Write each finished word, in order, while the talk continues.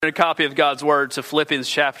A copy of God's Word to Philippians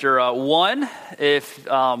chapter 1. If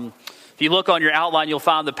you look on your outline, you'll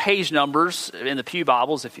find the page numbers in the Pew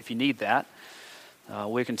Bibles if you need that.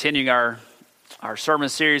 We're continuing our sermon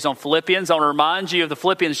series on Philippians. I want to remind you of the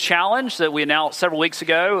Philippians Challenge that we announced several weeks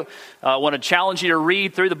ago. I want to challenge you to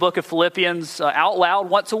read through the book of Philippians out loud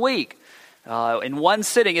once a week. In one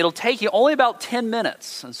sitting, it'll take you only about 10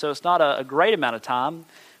 minutes, and so it's not a great amount of time.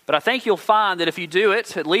 But I think you'll find that if you do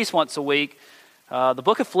it at least once a week, the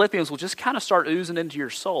book of Philippians will just kind of start oozing into your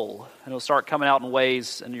soul, and it'll start coming out in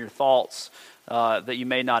ways in your thoughts that you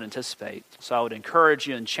may not anticipate. So I would encourage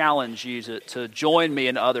you and challenge you to join me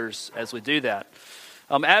and others as we do that.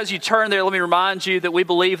 As you turn there, let me remind you that we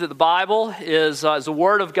believe that the Bible is the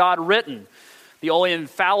Word of God written, the only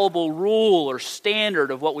infallible rule or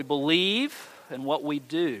standard of what we believe and what we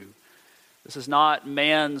do. This is not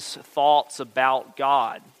man's thoughts about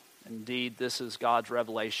God. Indeed, this is God's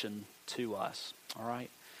revelation to us. All right.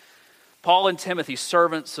 Paul and Timothy,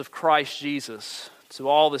 servants of Christ Jesus, to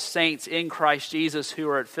all the saints in Christ Jesus who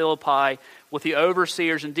are at Philippi with the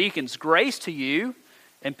overseers and deacons, grace to you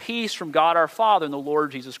and peace from God our Father and the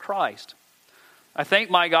Lord Jesus Christ. I thank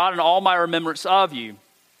my God in all my remembrance of you,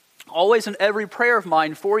 always in every prayer of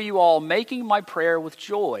mine for you all, making my prayer with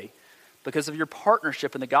joy because of your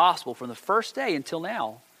partnership in the gospel from the first day until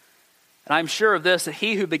now. And I'm sure of this, that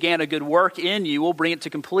he who began a good work in you will bring it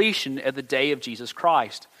to completion at the day of Jesus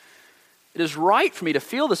Christ. It is right for me to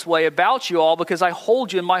feel this way about you all because I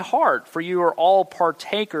hold you in my heart, for you are all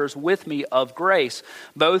partakers with me of grace,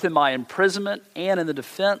 both in my imprisonment and in the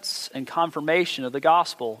defense and confirmation of the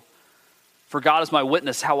gospel. For God is my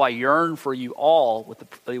witness how I yearn for you all with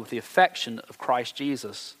the affection of Christ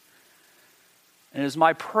Jesus. And it is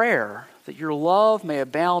my prayer that your love may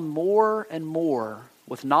abound more and more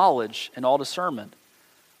with knowledge and all discernment,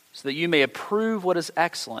 so that you may approve what is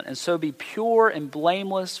excellent, and so be pure and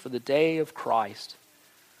blameless for the day of Christ,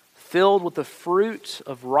 filled with the fruit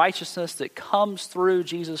of righteousness that comes through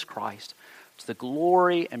Jesus Christ, to the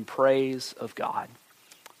glory and praise of God.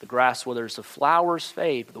 The grass withers, the flowers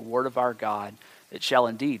fade, but the word of our God, it shall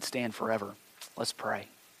indeed stand forever. Let's pray.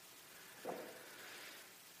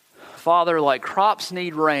 Father, like crops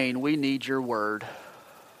need rain, we need your word.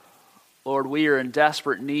 Lord, we are in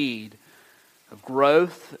desperate need of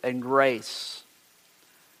growth and grace.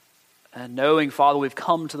 And knowing, Father, we've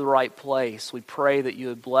come to the right place, we pray that you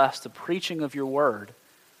would bless the preaching of your word,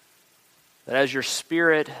 that as your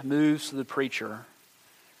Spirit moves to the preacher,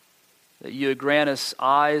 that you would grant us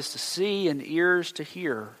eyes to see and ears to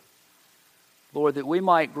hear. Lord, that we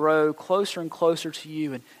might grow closer and closer to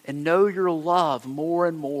you and know your love more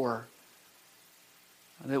and more.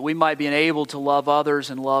 And that we might be enabled to love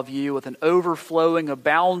others and love you with an overflowing,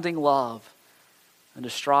 abounding love, and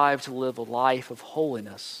to strive to live a life of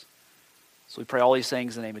holiness. So we pray all these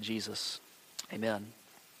things in the name of Jesus. Amen.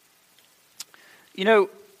 You know,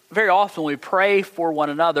 very often we pray for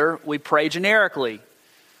one another, we pray generically.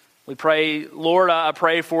 We pray, Lord, I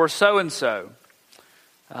pray for so-and-so.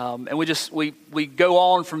 And we go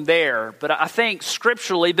on from there. But I think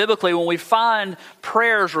scripturally, biblically, when we find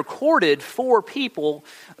prayers recorded for people,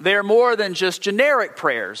 they're more than just generic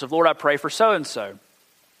prayers of, Lord, I pray for so-and-so.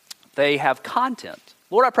 They have content.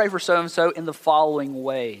 Lord, I pray for so-and-so in the following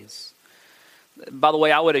ways. By the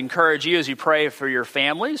way, I would encourage you as you pray for your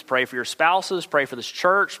families, pray for your spouses, pray for this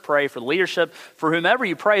church, pray for the leadership, for whomever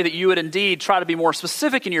you pray, that you would indeed try to be more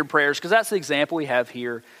specific in your prayers, because that's the example we have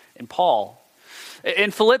here in Paul.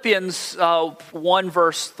 In Philippians 1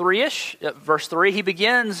 verse 3-ish, verse 3, he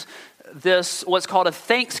begins this, what's called a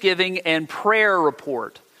thanksgiving and prayer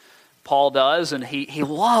report. Paul does, and he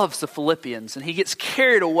loves the Philippians, and he gets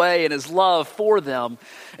carried away in his love for them.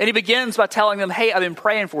 And he begins by telling them, hey, I've been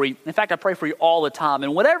praying for you. In fact, I pray for you all the time.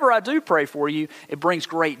 And whenever I do pray for you, it brings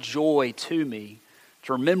great joy to me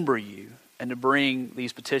to remember you and to bring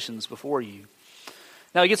these petitions before you.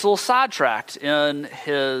 Now, he gets a little sidetracked in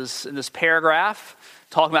this paragraph,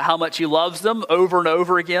 talking about how much he loves them over and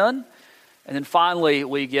over again. And then finally,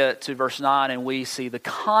 we get to verse 9, and we see the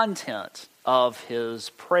content of his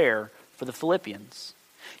prayer for the Philippians.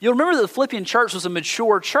 You'll remember that the Philippian church was a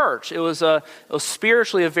mature church. It was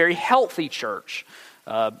spiritually a very healthy church.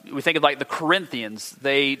 We think of like the Corinthians.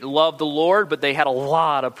 They loved the Lord, but they had a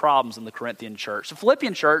lot of problems in the Corinthian church. The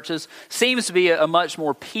Philippian church seems to be a much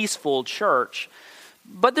more peaceful church.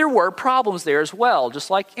 But there were problems there as well, just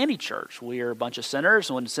like any church. We are a bunch of sinners,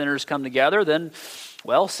 and when sinners come together, then,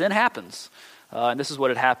 well, sin happens. And this is what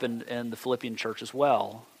had happened in the Philippian church as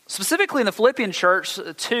well. Specifically in the Philippian church,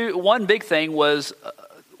 one big thing was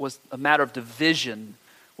a matter of division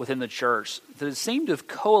within the church. That it seemed to have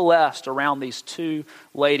coalesced around these two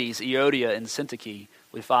ladies, Euodia and Syntyche,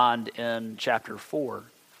 we find in chapter 4.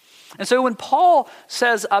 And so when Paul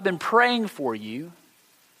says, I've been praying for you,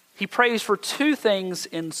 he prays for two things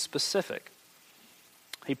in specific.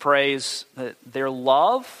 He prays that their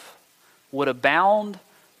love would abound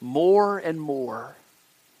more and more,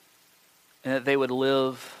 and that they would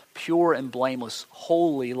live pure and blameless,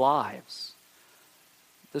 holy lives.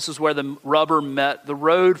 This is where the rubber met the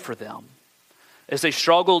road for them. As they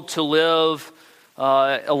struggled to live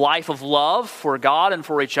a life of love for God and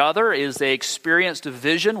for each other, as they experienced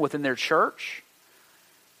division within their church,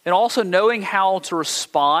 and also knowing how to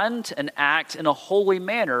respond and act in a holy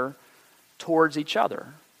manner towards each other.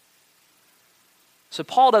 So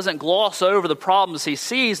Paul doesn't gloss over the problems he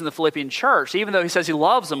sees in the Philippian church. Even though he says he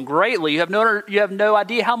loves them greatly, you have no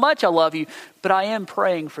idea how much I love you, but I am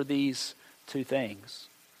praying for these two things.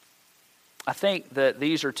 I think that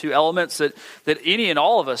these are two elements that any and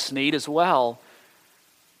all of us need as well.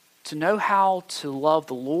 To know how to love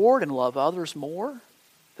the Lord and love others more.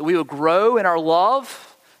 That we would grow in our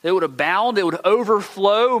love. That it would abound. It would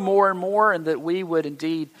overflow more and more. And that we would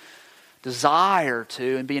indeed desire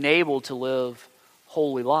to and be enabled to live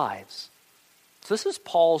holy lives. So this is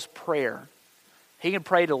Paul's prayer. He can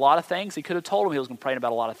pray to a lot of things. He could have told him he was going to pray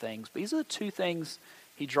about a lot of things. But these are the two things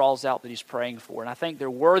he draws out that he's praying for. And I think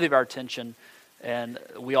they're worthy of our attention. And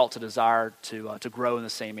we ought to desire to grow in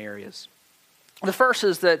the same areas. The first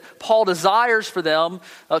is that Paul desires for them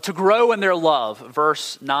to grow in their love,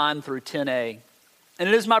 verse 9 through 10a. And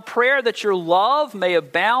it is my prayer that your love may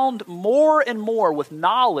abound more and more with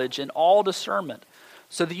knowledge and all discernment,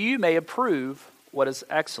 so that you may approve what is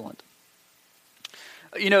excellent.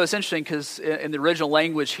 You know, it's interesting because in the original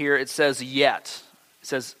language here it says yet. It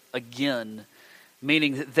says again,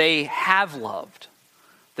 meaning that they have loved,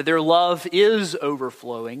 that their love is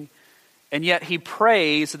overflowing. And yet he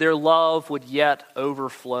prays that their love would yet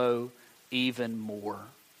overflow even more.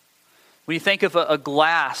 When you think of a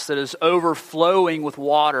glass that is overflowing with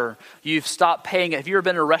water, you've stopped paying it. Have you ever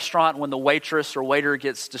been in a restaurant when the waitress or waiter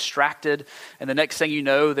gets distracted and the next thing you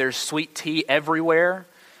know, there's sweet tea everywhere?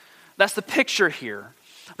 That's the picture here.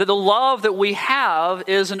 That the love that we have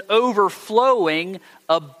is an overflowing,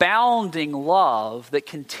 abounding love that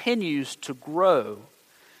continues to grow.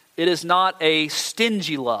 It is not a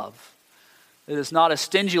stingy love. It is not a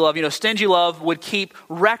stingy love. You know, stingy love would keep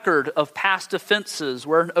record of past offenses,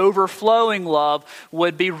 where an overflowing love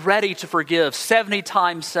would be ready to forgive 70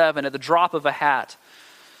 times 7 at the drop of a hat.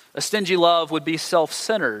 A stingy love would be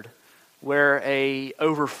self-centered, where a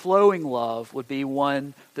overflowing love would be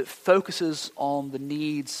one that focuses on the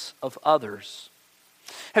needs of others.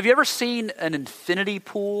 Have you ever seen an infinity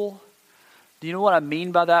pool? Do you know what I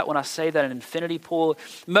mean by that when I say that an infinity pool?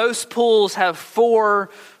 Most pools have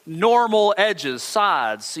 4 normal edges,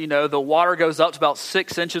 sides. You know, the water goes up to about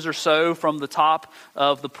 6 inches or so from the top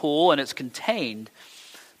of the pool and it's contained.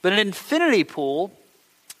 But an infinity pool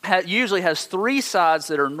usually has 3 sides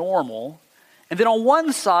that are normal. And then on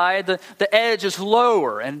one side, the edge is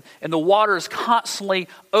lower and the water is constantly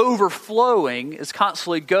overflowing, is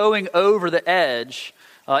constantly going over the edge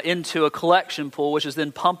into a collection pool, which is then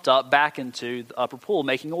pumped up back into the upper pool,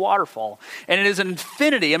 making a waterfall. And it is an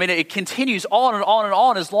infinity. I mean, it continues on and on and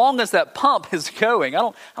on as long as that pump is going. I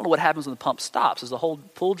don't know what happens when the pump stops. Does the whole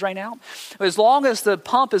pool drain out? But as long as the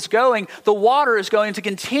pump is going, the water is going to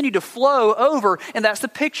continue to flow over, and that's the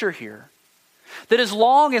picture here. That as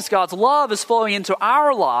long as God's love is flowing into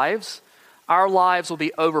our lives will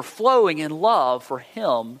be overflowing in love for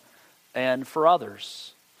Him and for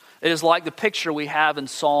others. It is like the picture we have in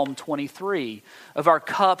Psalm 23 of our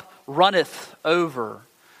cup runneth over.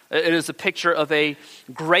 It is a picture of a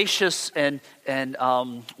gracious and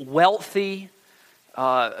wealthy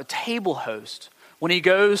table host. When he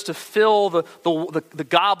goes to fill the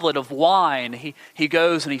goblet of wine, he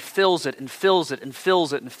goes and he fills it and fills it and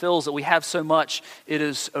fills it and fills it. We have so much, it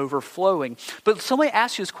is overflowing. But somebody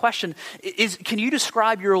asks you this question, can you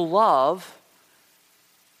describe your love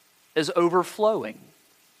as overflowing?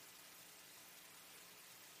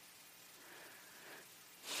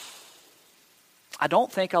 I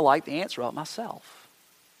don't think I like the answer about myself.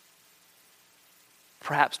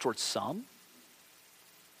 Perhaps towards some.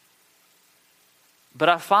 But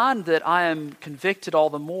I find that I am convicted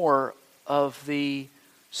all the more of the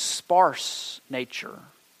sparse nature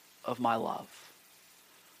of my love.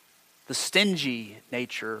 The stingy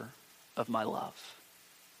nature of my love.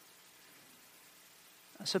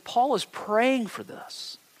 So Paul is praying for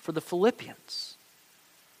this, for the Philippians.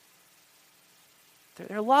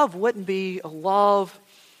 Their love wouldn't be a love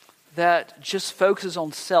that just focuses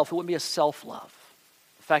on self. It wouldn't be a self-love.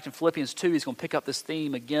 In fact, in Philippians 2, he's going to pick up this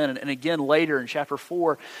theme again and again later in chapter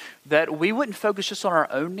 4, that we wouldn't focus just on our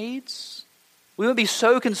own needs. We wouldn't be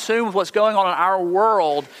so consumed with what's going on in our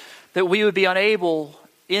world that we would be unable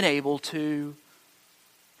to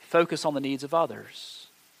focus on the needs of others.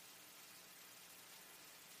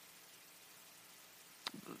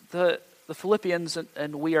 The Philippians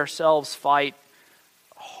and we ourselves fight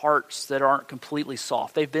hearts that aren't completely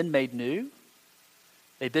soft. They've been made new.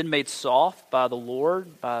 They've been made soft by the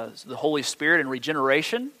Lord, by the Holy Spirit and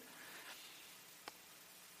regeneration.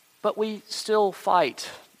 But we still fight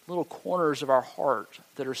little corners of our heart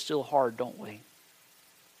that are still hard, don't we?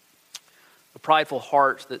 A prideful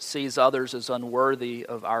heart that sees others as unworthy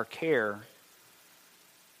of our care.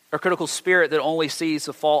 A critical spirit that only sees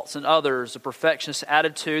the faults in others. A perfectionist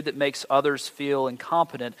attitude that makes others feel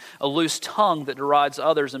incompetent. A loose tongue that derides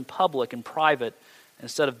others in public and private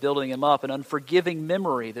instead of building them up. An unforgiving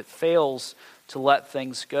memory that fails to let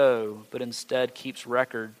things go, but instead keeps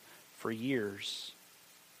record for years.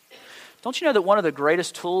 Don't you know that one of the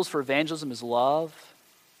greatest tools for evangelism is love?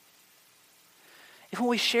 If when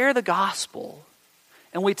we share the gospel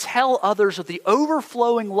and we tell others of the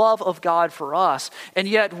overflowing love of God for us, and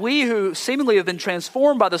yet we who seemingly have been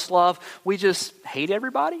transformed by this love, we just hate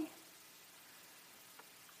everybody,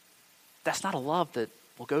 that's not a love that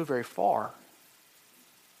will go very far.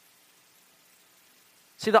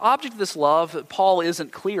 See, the object of this love, Paul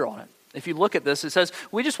isn't clear on it. If you look at this, it says,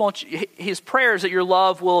 we just want you, his prayer is that your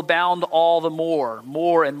love will abound all the more and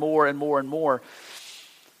more and more and more.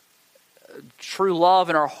 True love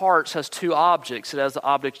in our hearts has two objects. It has the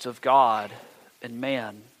object of God and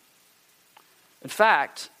man. In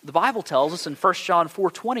fact, the Bible tells us in 1 John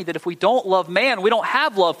 4:20 that if we don't love man, we don't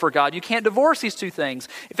have love for God. You can't divorce these two things.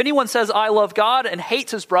 If anyone says, I love God and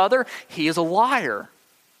hates his brother, he is a liar.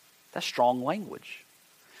 That's strong language.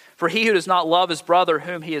 For he who does not love his brother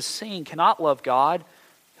whom he has seen cannot love God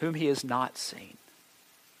whom he has not seen.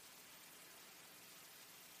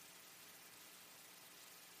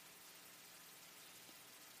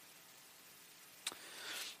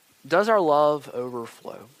 Does our love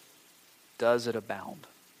overflow? Does it abound?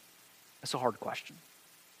 That's a hard question.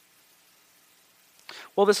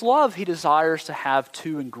 Well, this love, he desires to have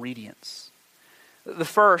two ingredients. The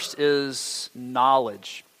first is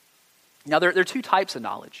knowledge. Now, there are two types of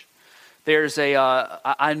knowledge. There's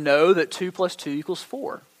I know that 2 + 2 =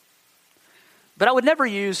 4. But I would never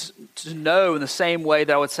use to know in the same way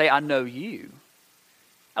that I would say, I know you.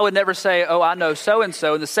 I would never say, oh, I know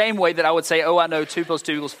so-and-so in the same way that I would say, oh, I know 2 +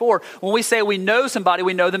 2 = 4. When we say we know somebody,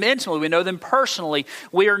 we know them intimately. We know them personally.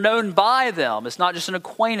 We are known by them. It's not just an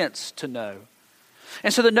acquaintance to know.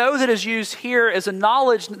 And so the know that is used here is a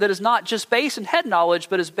knowledge that is not just based in head knowledge,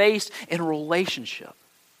 but is based in relationship.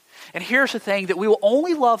 And here's the thing, that we will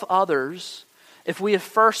only love others if we have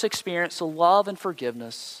first experienced the love and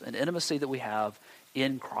forgiveness and intimacy that we have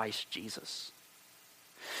in Christ Jesus.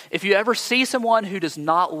 If you ever see someone who does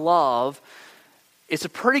not love, it's a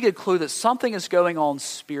pretty good clue that something is going on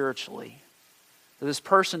spiritually. That this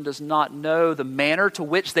person does not know the manner to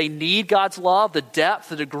which they need God's love, the depth,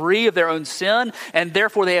 the degree of their own sin, and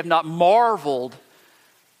therefore they have not marveled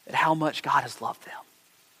at how much God has loved them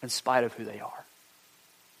in spite of who they are.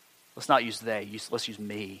 Let's not use they, let's use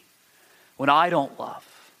me. When I don't love,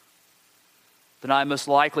 then I'm most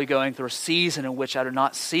likely going through a season in which I do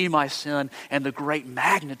not see my sin and the great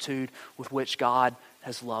magnitude with which God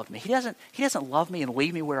has loved me. He doesn't love me and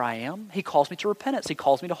leave me where I am. He calls me to repentance. He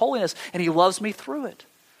calls me to holiness, and he loves me through it.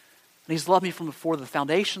 And he's loved me from before the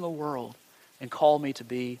foundation of the world and called me to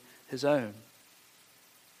be his own.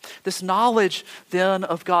 This knowledge then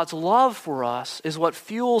of God's love for us is what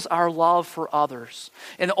fuels our love for others.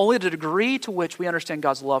 And only the degree to which we understand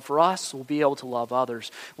God's love for us will be able to love others.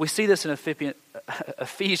 We see this in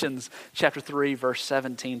Ephesians chapter 3, verse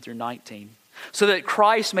 17 through 19. So that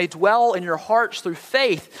Christ may dwell in your hearts through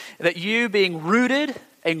faith, that you being rooted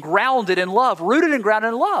and grounded in love,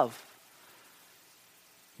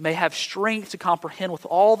 may have strength to comprehend with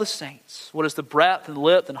all the saints what is the breadth and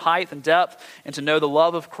width and height and depth, and to know the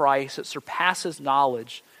love of Christ that surpasses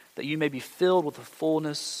knowledge, that you may be filled with the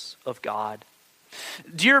fullness of God.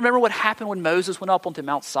 Do you remember what happened when Moses went up onto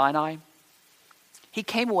Mount Sinai? He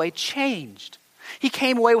came away changed. He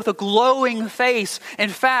came away with a glowing face. In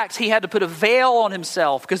fact, he had to put a veil on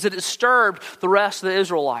himself because it disturbed the rest of the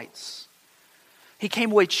Israelites. He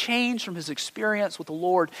came away changed from his experience with the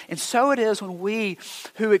Lord. And so it is when we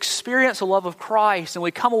who experience the love of Christ and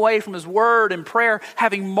we come away from his word and prayer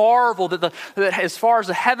having marveled that as far as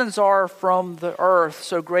the heavens are from the earth,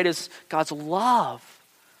 so great is God's love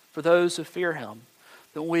for those who fear him.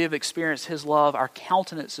 that when we have experienced his love, our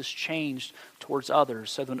countenance is changed towards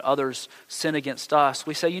others. So that when others sin against us,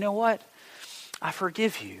 we say, you know what? I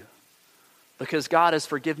forgive you because God has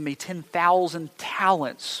forgiven me 10,000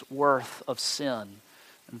 talents worth of sin.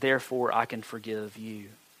 And therefore, I can forgive you.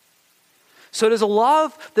 So it is a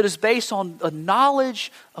love that is based on a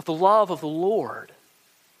knowledge of the love of the Lord.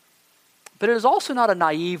 But it is also not a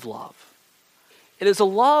naive love. It is a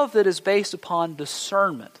love that is based upon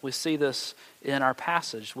discernment. We see this in our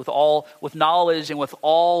passage, with knowledge and with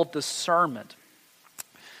all discernment.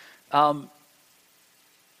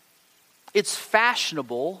 It's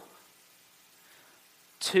fashionable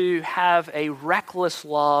to have a reckless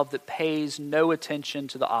love that pays no attention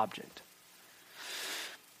to the object.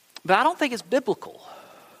 But I don't think it's biblical.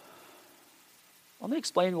 Let me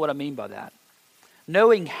explain what I mean by that.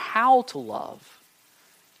 Knowing how to love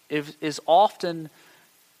is often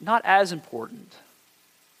not as important.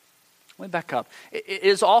 Let me back up. It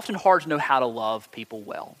is often hard to know how to love people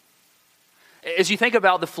well. As you think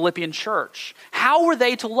about the Philippian church, how were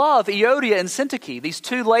they to love Euodia and Syntyche, these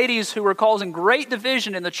two ladies who were causing great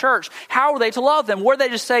division in the church? How were they to love them? Were they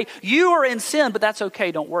just say, you are in sin, but that's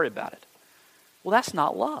okay, don't worry about it? Well, that's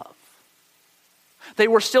not love. They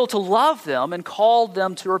were still to love them and called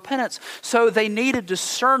them to repentance. So they needed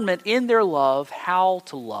discernment in their love, how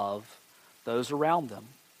to love those around them.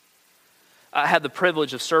 I had the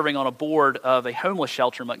privilege of serving on a board of a homeless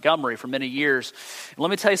shelter in Montgomery for many years. And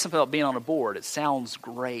let me tell you something about being on a board. It sounds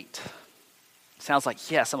great. It sounds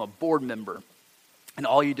like, yes, I'm a board member. And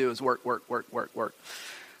all you do is work.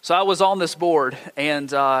 So I was on this board,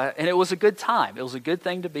 and it was a good time. It was a good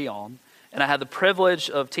thing to be on. And I had the privilege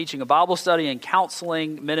of teaching a Bible study and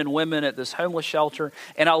counseling men and women at this homeless shelter.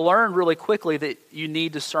 And I learned really quickly that you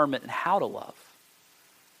need discernment in how to love.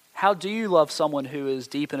 How do you love someone who is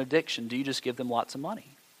deep in addiction? Do you just give them lots of money?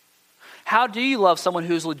 How do you love someone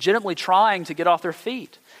who's legitimately trying to get off their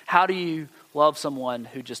feet? How do you love someone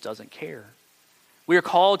who just doesn't care? We are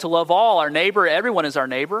called to love all. Our neighbor, everyone is our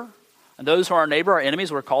neighbor. And those who are our neighbor, our enemies,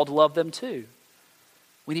 we're called to love them too.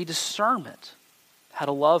 We need discernment how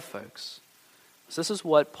to love folks. So this is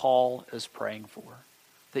what Paul is praying for.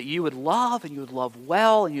 That you would love, and you would love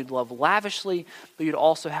well, and you'd love lavishly, but you'd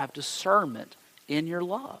also have discernment in your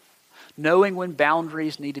love. Knowing when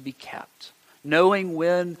boundaries need to be kept. Knowing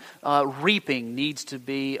when reaping needs to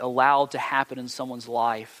be allowed to happen in someone's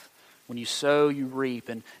life. When you sow, you reap.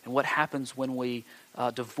 And what happens when we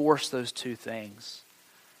divorce those two things?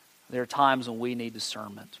 There are times when we need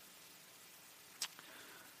discernment.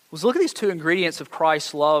 Let's look at these two ingredients of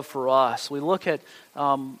Christ's love for us. We look at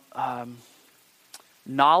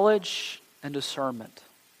knowledge and discernment.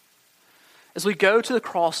 As we go to the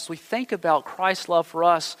cross, we think about Christ's love for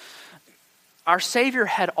us. Our Savior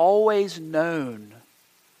had always known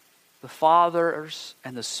the Father's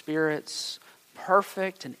and the Spirit's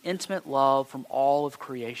perfect and intimate love from all of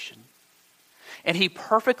creation. And he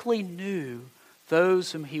perfectly knew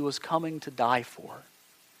those whom he was coming to die for.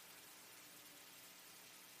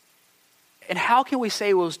 And how can we say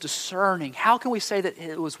it was discerning? How can we say that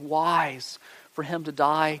it was wise for him to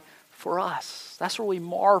die for us? That's where we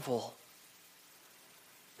marvel.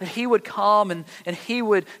 That he would come and he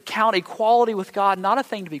would count equality with God not a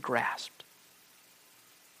thing to be grasped.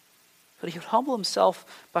 But he would humble himself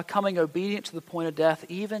by coming obedient to the point of death,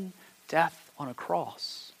 even death on a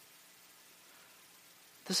cross.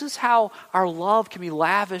 This is how our love can be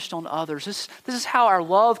lavished on others. This is how our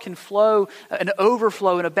love can flow and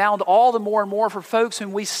overflow and abound all the more and more for folks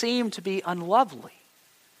whom we seem to be unlovely.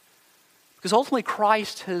 Because ultimately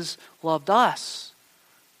Christ has loved us,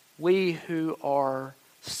 we who are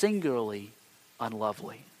singularly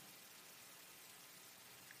unlovely.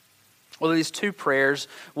 Well, these two prayers,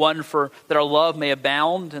 one for that our love may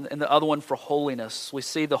abound and the other one for holiness. We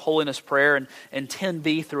see the holiness prayer in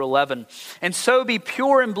 10b through 11. And so be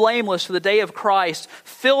pure and blameless for the day of Christ,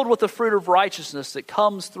 filled with the fruit of righteousness that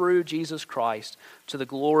comes through Jesus Christ to the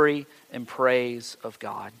glory and praise of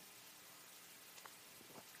God.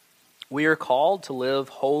 We are called to live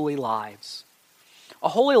holy lives. A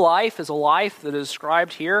holy life is a life that is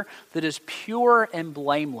described here that is pure and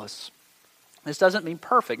blameless. This doesn't mean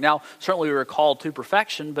perfect. Now, certainly we are called to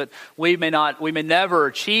perfection, but we may never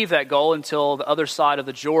achieve that goal until the other side of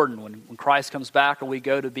the Jordan, when Christ comes back and we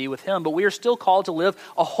go to be with him. But we are still called to live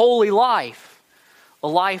a holy life, a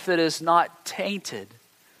life that is not tainted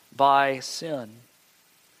by sin.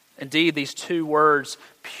 Indeed, these two words,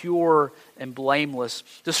 pure and blameless,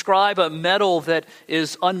 describe a metal that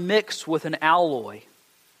is unmixed with an alloy.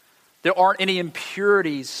 There aren't any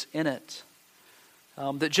impurities in it.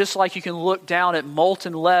 That just like you can look down at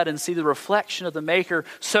molten lead and see the reflection of the Maker,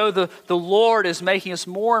 so the Lord is making us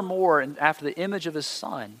more and more after the image of his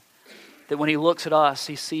Son, that when he looks at us,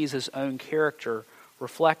 he sees his own character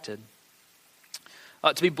reflected.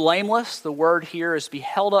 To be blameless, the word here is to be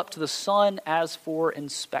held up to the sun as for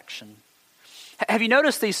inspection. Have you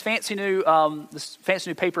noticed these fancy new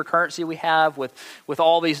paper currency we have with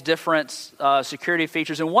all these different security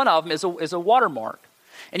features? And one of them is a watermark.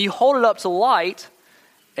 And you hold it up to light,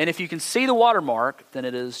 and if you can see the watermark, then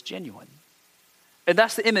it is genuine. And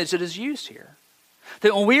that's the image that is used here.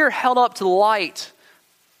 That when we are held up to the light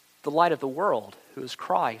of the world, who is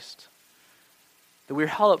Christ, that we are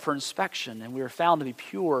held up for inspection and we are found to be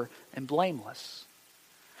pure and blameless.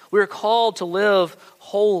 We are called to live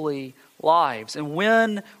holy lives. And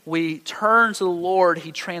when we turn to the Lord,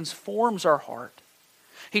 he transforms our heart.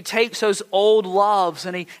 He takes those old loves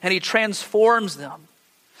and he transforms them.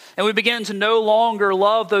 And we begin to no longer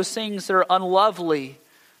love those things that are unlovely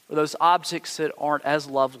or those objects that aren't as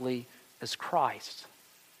lovely as Christ.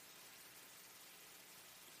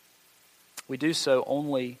 We do so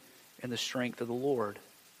only in the strength of the Lord.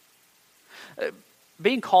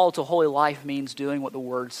 Being called to holy life means doing what the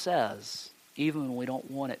Word says, even when we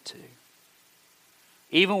don't want it to.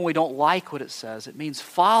 Even when we don't like what it says, it means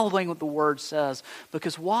following what the Word says.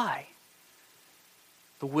 Because why?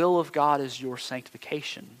 The will of God is your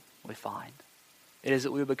sanctification, we find. It is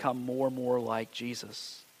that we would become more and more like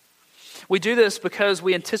Jesus. We do this because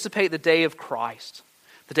we anticipate the day of Christ.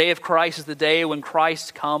 The day of Christ is the day when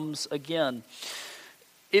Christ comes again.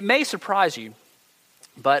 It may surprise you,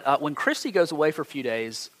 but when Christy goes away for a few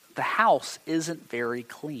days, the house isn't very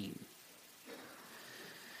clean.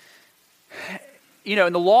 You know,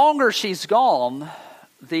 and the longer she's gone,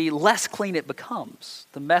 the less clean it becomes,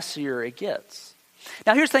 the messier it gets.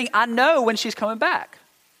 Now here's the thing, I know when she's coming back.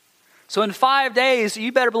 So in 5 days,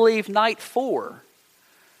 you better believe night 4,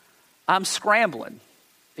 I'm scrambling.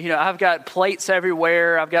 You know, I've got plates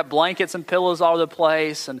everywhere. I've got blankets and pillows all over the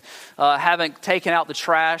place, and haven't taken out the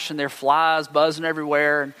trash, and there are flies buzzing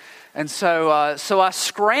everywhere. And so I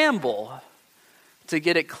scramble to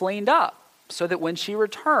get it cleaned up so that when she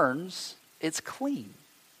returns, it's clean.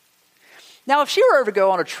 Now, if she were ever to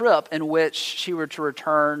go on a trip in which she were to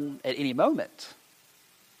return at any moment,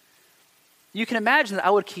 you can imagine that I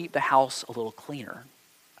would keep the house a little cleaner.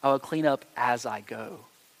 I would clean up as I go.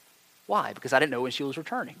 Why? Because I didn't know when she was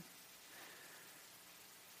returning.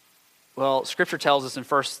 Well, Scripture tells us in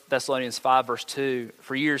 1 Thessalonians 5, verse 2,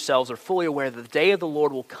 "For you yourselves are fully aware that the day of the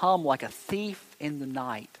Lord will come like a thief in the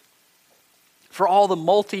night. For all the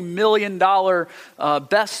multi-million-dollar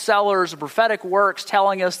bestsellers of prophetic works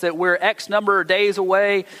telling us that we're X number of days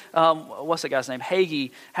away, what's that guy's name?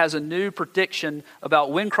 Hagee has a new prediction about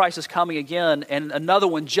when Christ is coming again, and another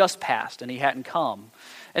one just passed, and he hadn't come.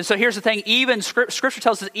 And so here's the thing, even Scripture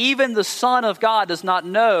tells us even the Son of God does not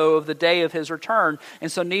know of the day of his return, and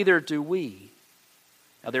so neither do we.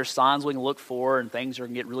 Now there's signs we can look for, and things are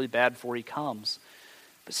going to get really bad before he comes.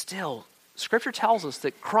 But still, Scripture tells us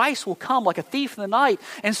that Christ will come like a thief in the night.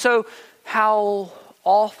 And so how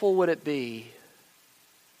awful would it be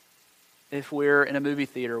if we're in a movie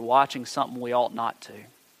theater watching something we ought not to?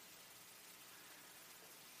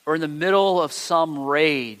 Or in the middle of some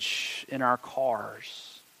rage in our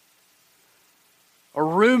cars? Or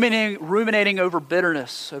ruminating over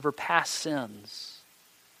bitterness, over past sins,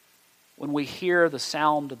 when we hear the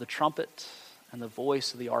sound of the trumpet and the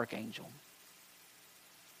voice of the archangel?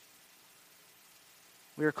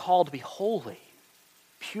 We are called to be holy,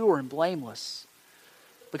 pure, and blameless,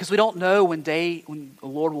 because we don't know when the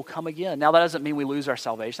Lord will come again. Now, that doesn't mean we lose our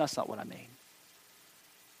salvation. That's not what I mean.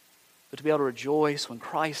 But to be able to rejoice when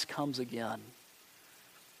Christ comes again.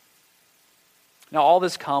 Now, all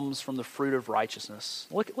this comes from the fruit of righteousness.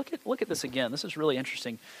 Look at this again. This is really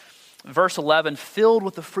interesting. Verse 11, filled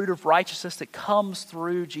with the fruit of righteousness that comes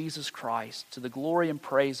through Jesus Christ to the glory and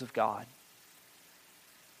praise of God.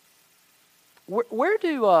 When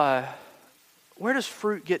you have a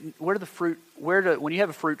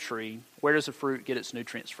fruit tree, where does the fruit get its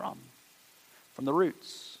nutrients from? From the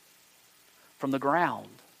roots, from the ground.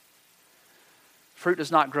 Fruit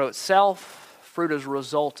does not grow itself. Fruit is a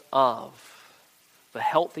result of the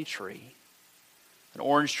healthy tree. An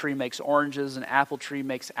orange tree makes oranges, an apple tree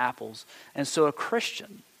makes apples. And so a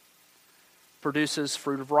Christian produces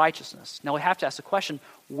fruit of righteousness. Now we have to ask the question,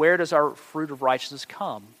 where does our fruit of righteousness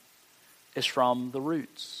come? It's from the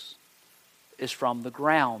roots. It's from the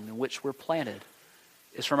ground in which we're planted.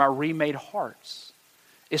 It's from our remade hearts.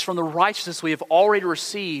 It's from the righteousness we have already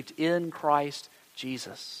received in Christ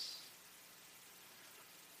Jesus.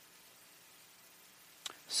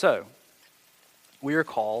 So, we are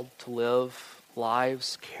called to live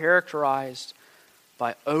lives characterized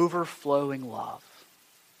by overflowing love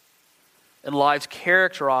and lives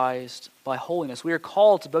characterized by holiness. We are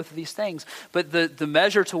called to both of these things, but the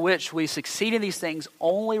measure to which we succeed in these things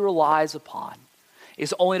only relies upon,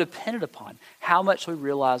 is only dependent upon how much we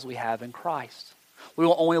realize we have in Christ. We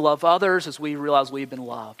will only love others as we realize we've been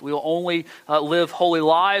loved. We will only live holy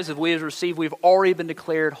lives if we've already been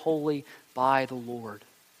declared holy by the Lord.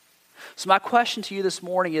 So my question to you this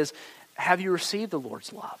morning is, have you received the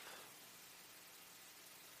Lord's love?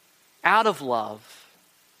 Out of love,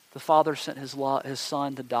 the Father sent his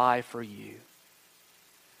Son to die for you.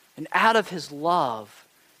 And out of his love,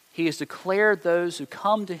 he has declared those who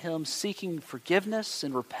come to him seeking forgiveness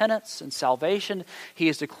and repentance and salvation, he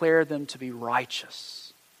has declared them to be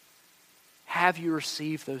righteous. Have you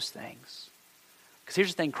received those things? Because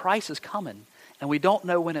here's the thing, Christ is coming, and we don't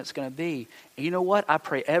know when it's going to be. And you know what? I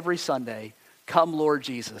pray every Sunday, come Lord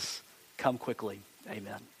Jesus, come quickly.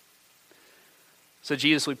 Amen. So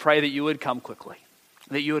Jesus, we pray that you would come quickly,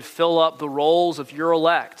 that you would fill up the roles of your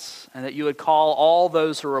elect, and that you would call all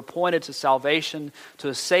those who are appointed to salvation to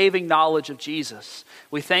a saving knowledge of Jesus.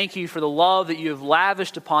 We thank you for the love that you have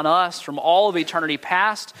lavished upon us from all of eternity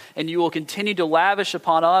past, and you will continue to lavish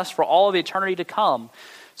upon us for all of eternity to come.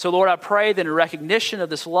 So Lord, I pray that in recognition of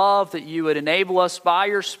this love, that you would enable us by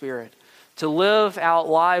your Spirit to live out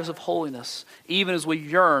lives of holiness, even as we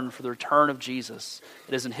yearn for the return of Jesus.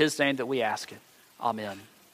 It is in his name that we ask it. Amen.